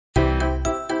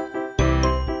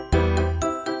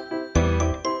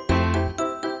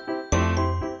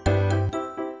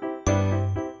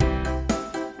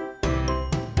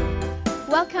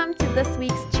Welcome to this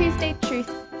week's Tuesday Truth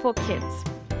for Kids.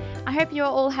 I hope you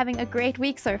are all having a great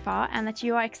week so far and that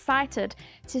you are excited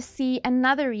to see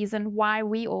another reason why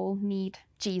we all need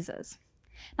Jesus.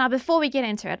 Now, before we get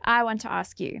into it, I want to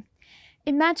ask you,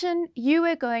 imagine you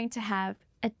were going to have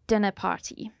a dinner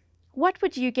party. What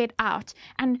would you get out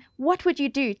and what would you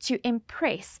do to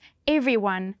impress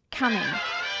everyone coming?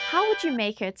 How would you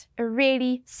make it a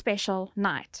really special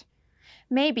night?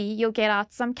 Maybe you'll get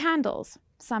out some candles,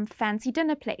 some fancy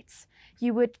dinner plates.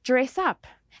 You would dress up,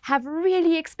 have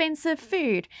really expensive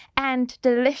food and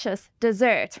delicious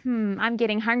dessert. I'm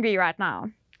getting hungry right now.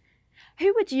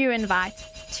 Who would you invite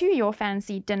to your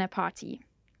fancy dinner party?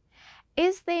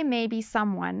 Is there maybe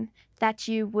someone that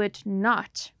you would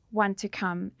not want to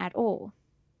come at all?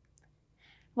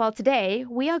 Well, today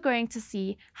we are going to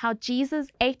see how Jesus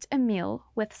ate a meal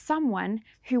with someone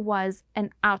who was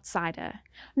an outsider.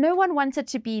 No one wanted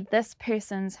to be this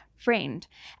person's friend,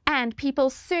 and people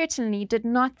certainly did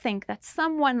not think that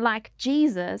someone like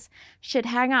Jesus should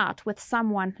hang out with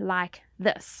someone like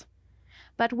this.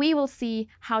 But we will see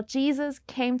how Jesus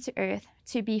came to earth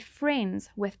to be friends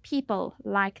with people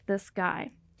like this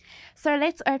guy. So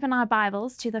let's open our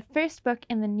Bibles to the first book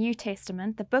in the New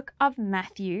Testament, the book of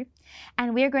Matthew,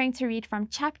 and we're going to read from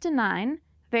chapter 9,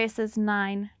 verses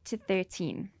 9 to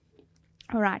 13.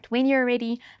 All right, when you're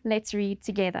ready, let's read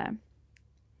together.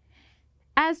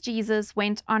 As Jesus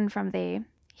went on from there,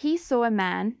 he saw a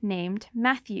man named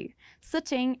Matthew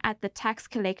sitting at the tax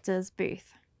collector's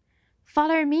booth.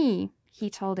 "Follow me," he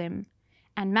told him,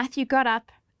 and Matthew got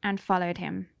up and followed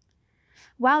him.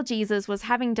 While Jesus was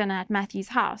having dinner at Matthew's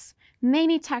house,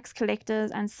 many tax collectors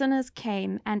and sinners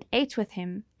came and ate with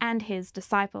him and his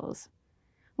disciples.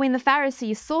 When the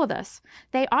Pharisees saw this,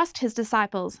 they asked his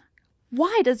disciples,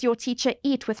 "Why does your teacher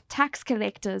eat with tax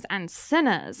collectors and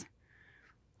sinners?"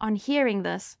 On hearing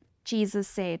this, Jesus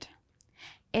said,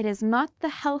 "It is not the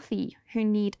healthy who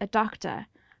need a doctor,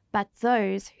 but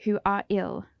those who are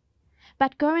ill.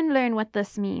 But go and learn what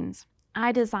this means.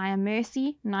 I desire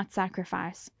mercy, not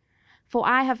sacrifice. For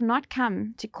I have not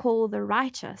come to call the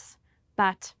righteous,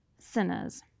 but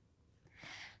sinners."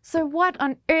 So what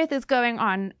on earth is going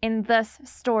on in this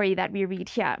story that we read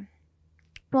here?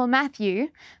 Well,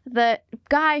 Matthew, the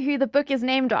guy who the book is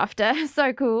named after,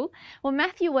 so cool. Well,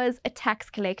 Matthew was a tax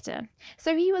collector.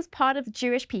 So he was part of the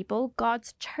Jewish people,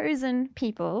 God's chosen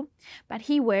people, but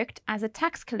he worked as a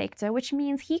tax collector, which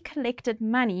means he collected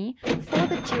money for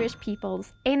the Jewish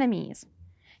people's enemies.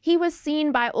 He was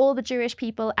seen by all the Jewish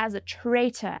people as a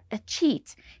traitor, a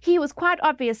cheat. He was quite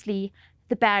obviously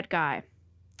the bad guy.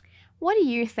 What do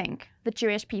you think the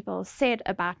Jewish people said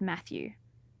about Matthew?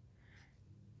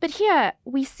 But here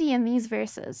we see in these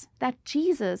verses that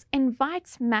Jesus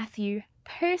invites Matthew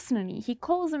personally. He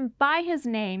calls him by his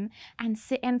name and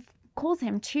calls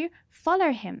him to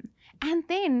follow him. And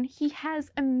then he has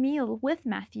a meal with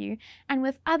Matthew and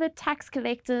with other tax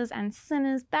collectors and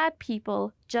sinners, bad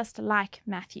people just like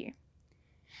Matthew.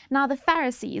 Now the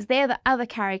Pharisees, they're the other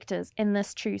characters in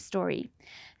this true story.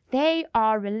 They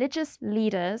are religious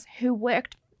leaders who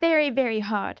worked very, very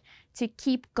hard to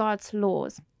keep God's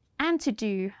laws and to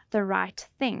do the right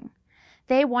thing.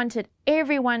 They wanted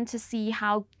everyone to see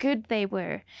how good they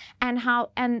were and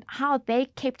how they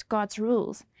kept God's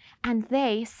rules. And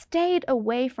they stayed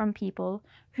away from people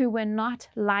who were not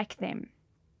like them.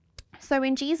 So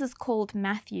when Jesus called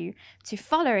Matthew to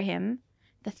follow him,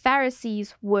 the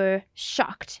Pharisees were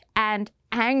shocked and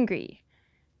angry.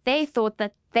 They thought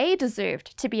that they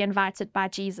deserved to be invited by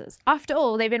Jesus. After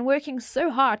all, they've been working so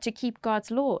hard to keep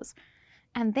God's laws.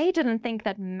 And they didn't think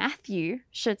that Matthew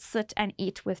should sit and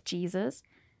eat with Jesus.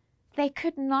 They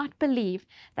could not believe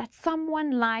that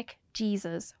someone like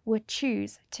Jesus would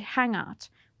choose to hang out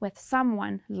with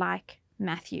someone like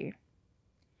Matthew.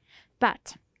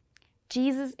 But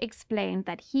Jesus explained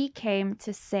that he came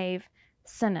to save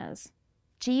sinners.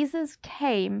 Jesus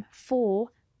came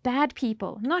for bad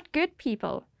people, not good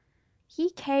people. He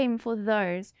came for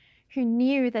those who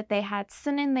knew that they had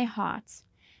sin in their hearts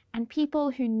and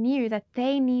people who knew that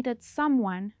they needed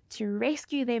someone to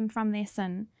rescue them from their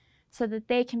sin so that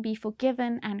they can be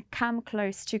forgiven and come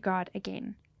close to God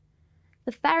again.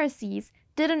 The Pharisees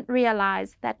didn't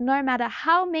realize that no matter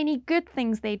how many good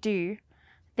things they do,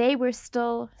 they were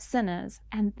still sinners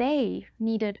and they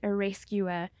needed a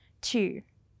rescuer too.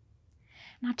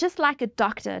 Now, just like a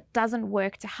doctor doesn't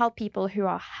work to help people who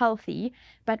are healthy,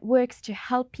 but works to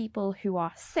help people who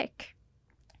are sick,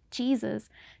 Jesus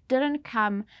didn't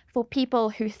come for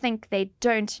people who think they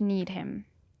don't need him.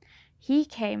 He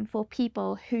came for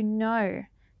people who know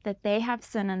that they have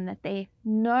sin and that they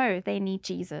know they need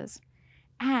Jesus.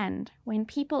 And when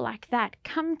people like that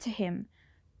come to him,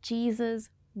 Jesus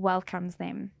welcomes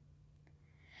them.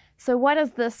 So what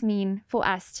does this mean for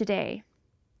us today?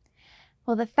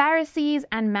 Well, the Pharisees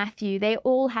and Matthew, they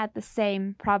all had the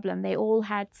same problem. They all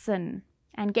had sin.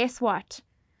 And guess what?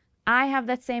 I have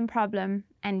that same problem,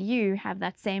 and you have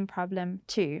that same problem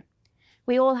too.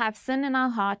 We all have sin in our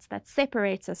hearts that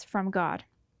separates us from God.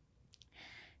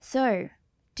 So,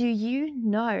 do you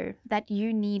know that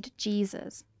you need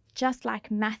Jesus, just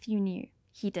like Matthew knew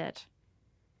he did?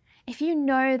 If you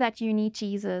know that you need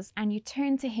Jesus and you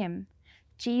turn to him,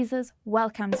 Jesus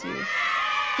welcomes you.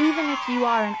 Even if you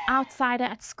are an outsider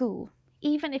at school,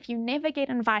 even if you never get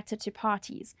invited to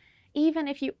parties, even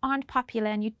if you aren't popular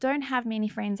and you don't have many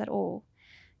friends at all,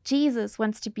 Jesus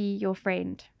wants to be your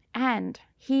friend, and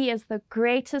he is the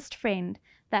greatest friend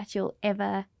that you'll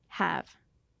ever have.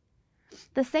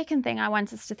 The second thing I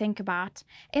want us to think about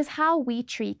is how we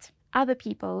treat other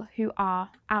people who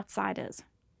are outsiders.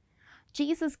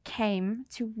 Jesus came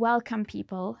to welcome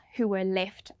people who were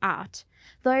left out,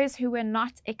 those who were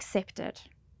not accepted.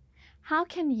 How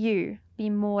can you be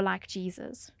more like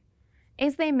Jesus?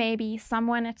 Is there maybe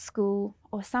someone at school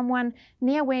or someone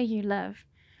near where you live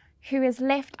who is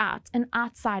left out, an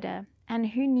outsider, and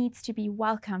who needs to be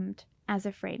welcomed as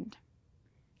a friend?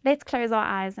 Let's close our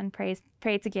eyes and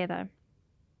pray together.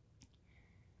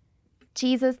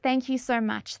 Jesus, thank you so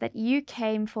much that you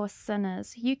came for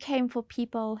sinners. You came for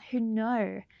people who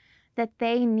know that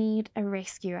they need a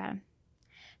rescuer.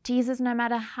 Jesus, no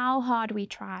matter how hard we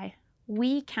try,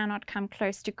 we cannot come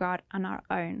close to God on our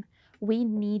own. We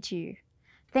need you.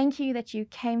 Thank you that you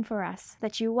came for us,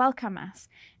 that you welcome us,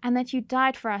 and that you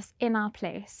died for us in our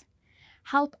place.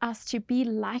 Help us to be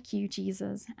like you,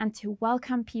 Jesus, and to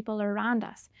welcome people around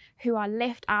us who are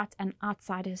left out and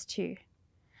outsiders too.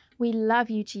 We love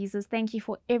you, Jesus. Thank you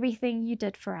for everything you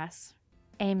did for us.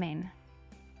 Amen.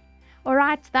 All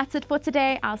right, that's it for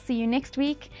today. I'll see you next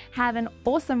week. Have an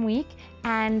awesome week.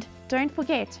 And don't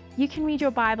forget, you can read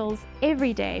your Bibles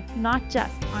every day, not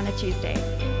just on a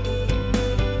Tuesday.